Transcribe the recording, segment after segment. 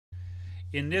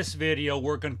In this video,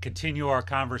 we're going to continue our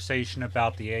conversation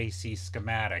about the AC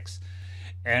schematics.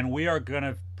 And we are going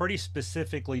to pretty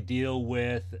specifically deal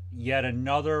with yet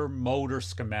another motor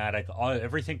schematic,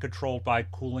 everything controlled by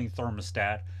cooling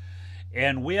thermostat.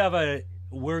 And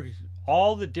we're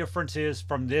all the difference is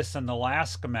from this and the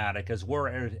last schematic is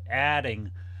we're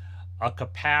adding a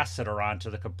capacitor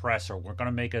onto the compressor. We're going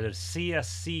to make it a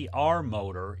CSCR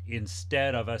motor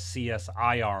instead of a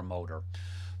CSIR motor.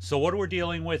 So what we're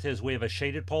dealing with is we have a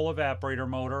shaded pole evaporator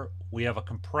motor, we have a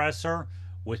compressor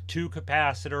with two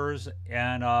capacitors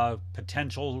and a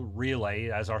potential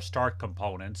relay as our start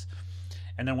components.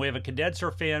 And then we have a condenser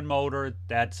fan motor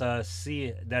that's a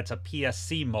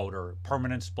PSC motor,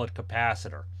 permanent split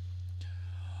capacitor.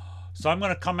 So I'm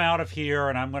going to come out of here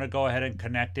and I'm going to go ahead and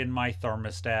connect in my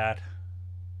thermostat.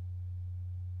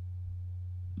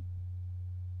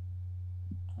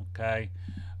 Okay.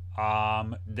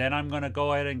 Then I'm going to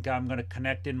go ahead and I'm going to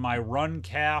connect in my run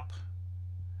cap.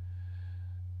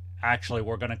 Actually,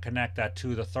 we're going to connect that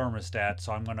to the thermostat.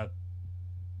 So I'm going to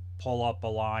pull up a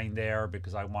line there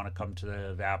because I want to come to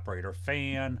the evaporator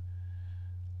fan.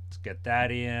 Let's get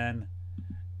that in.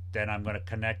 Then I'm going to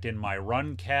connect in my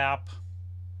run cap.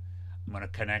 I'm going to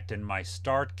connect in my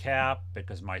start cap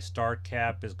because my start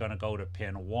cap is going to go to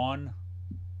pin 1.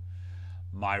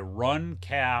 My run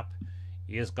cap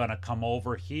is going to come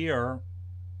over here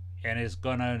and is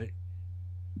going to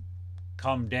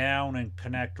come down and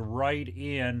connect right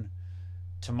in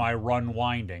to my run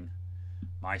winding.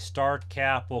 My start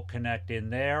cap will connect in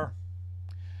there.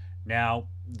 Now,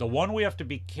 the one we have to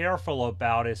be careful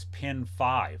about is pin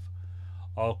 5.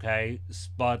 Okay,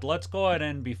 but let's go ahead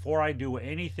and before I do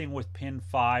anything with pin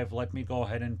 5, let me go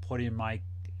ahead and put in my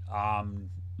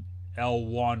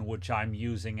L1, which I'm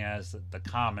using as the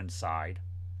common side.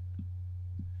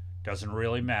 Doesn't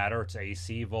really matter, it's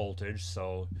AC voltage,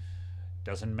 so it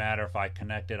doesn't matter if I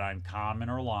connect it on common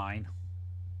or line.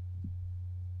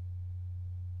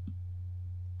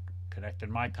 Connected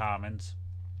my commons.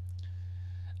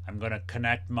 I'm going to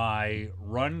connect my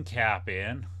run cap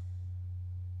in.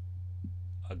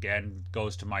 Again,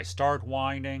 goes to my start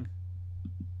winding.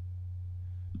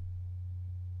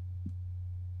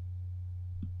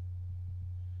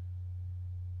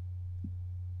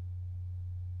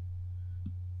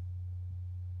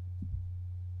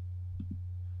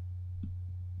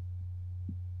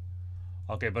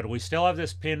 Okay, but we still have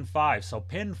this pin 5. So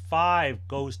pin 5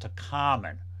 goes to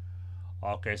common.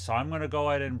 Okay, so I'm going to go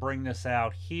ahead and bring this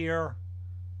out here.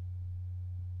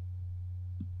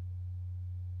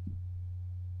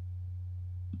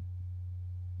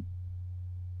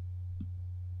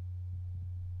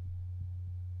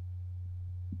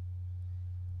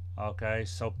 Okay,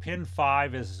 so pin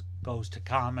 5 goes to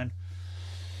common.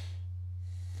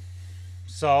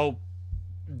 So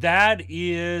that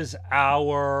is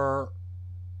our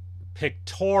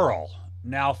pictorial.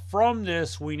 Now from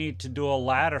this we need to do a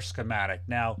ladder schematic.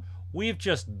 Now we've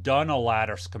just done a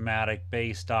ladder schematic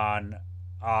based on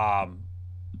let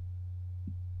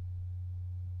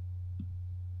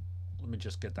me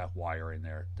just get that wire in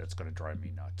there. That's going to drive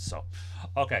me nuts. So,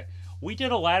 okay, we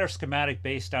did a ladder schematic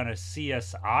based on a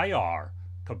CSIR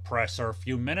compressor a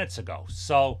few minutes ago.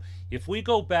 So if we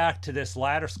go back to this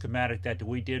ladder schematic that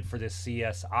we did for this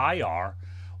CSIR,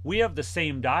 we have the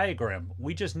same diagram.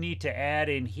 We just need to add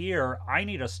in here, I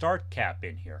need a start cap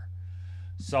in here.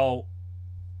 So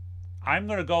I'm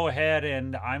going to go ahead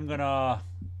and I'm going to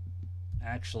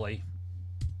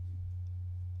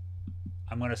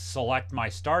select my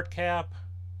start cap.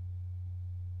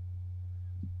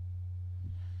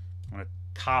 I'm going to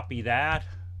copy that.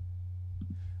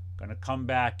 I'm going to come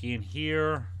back in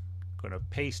here. I'm going to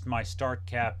paste my start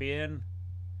cap in.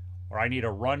 Or I need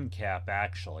a run cap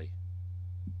actually.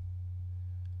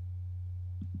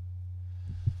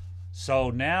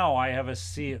 So now I have a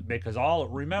C because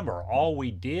remember all we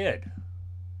did,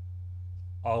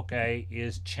 okay,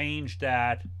 is change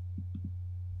that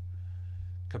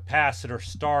capacitor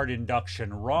start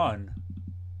induction run.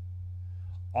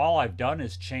 All I've done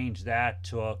is change that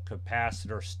to a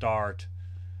capacitor start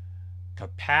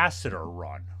capacitor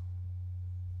run.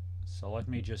 So let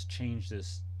me just change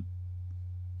this.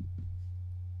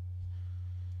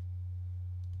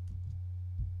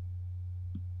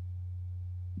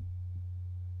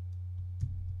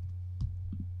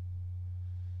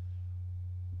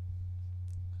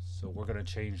 So we're going to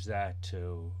change that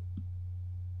to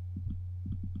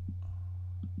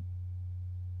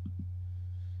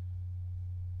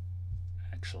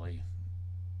actually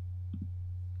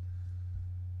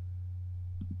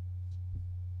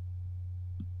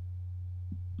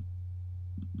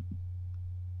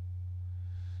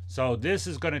So this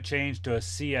is going to change to a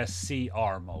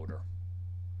CSCR motor.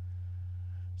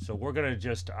 So we're going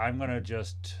to I'm going to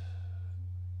just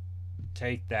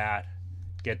take that,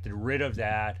 get rid of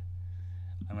that.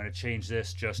 I'm going to change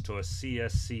this just to a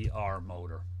CSCR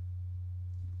motor.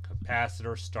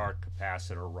 Capacitor start,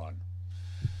 capacitor run.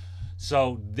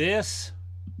 So this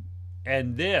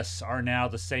and this are now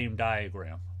the same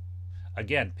diagram.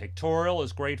 Again, pictorial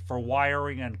is great for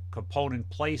wiring and component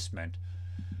placement.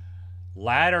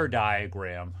 Ladder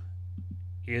diagram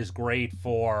is great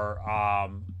for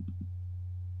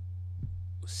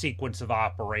sequence of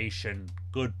operation,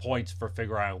 good points for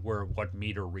figuring out what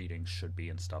meter readings should be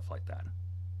and stuff like that.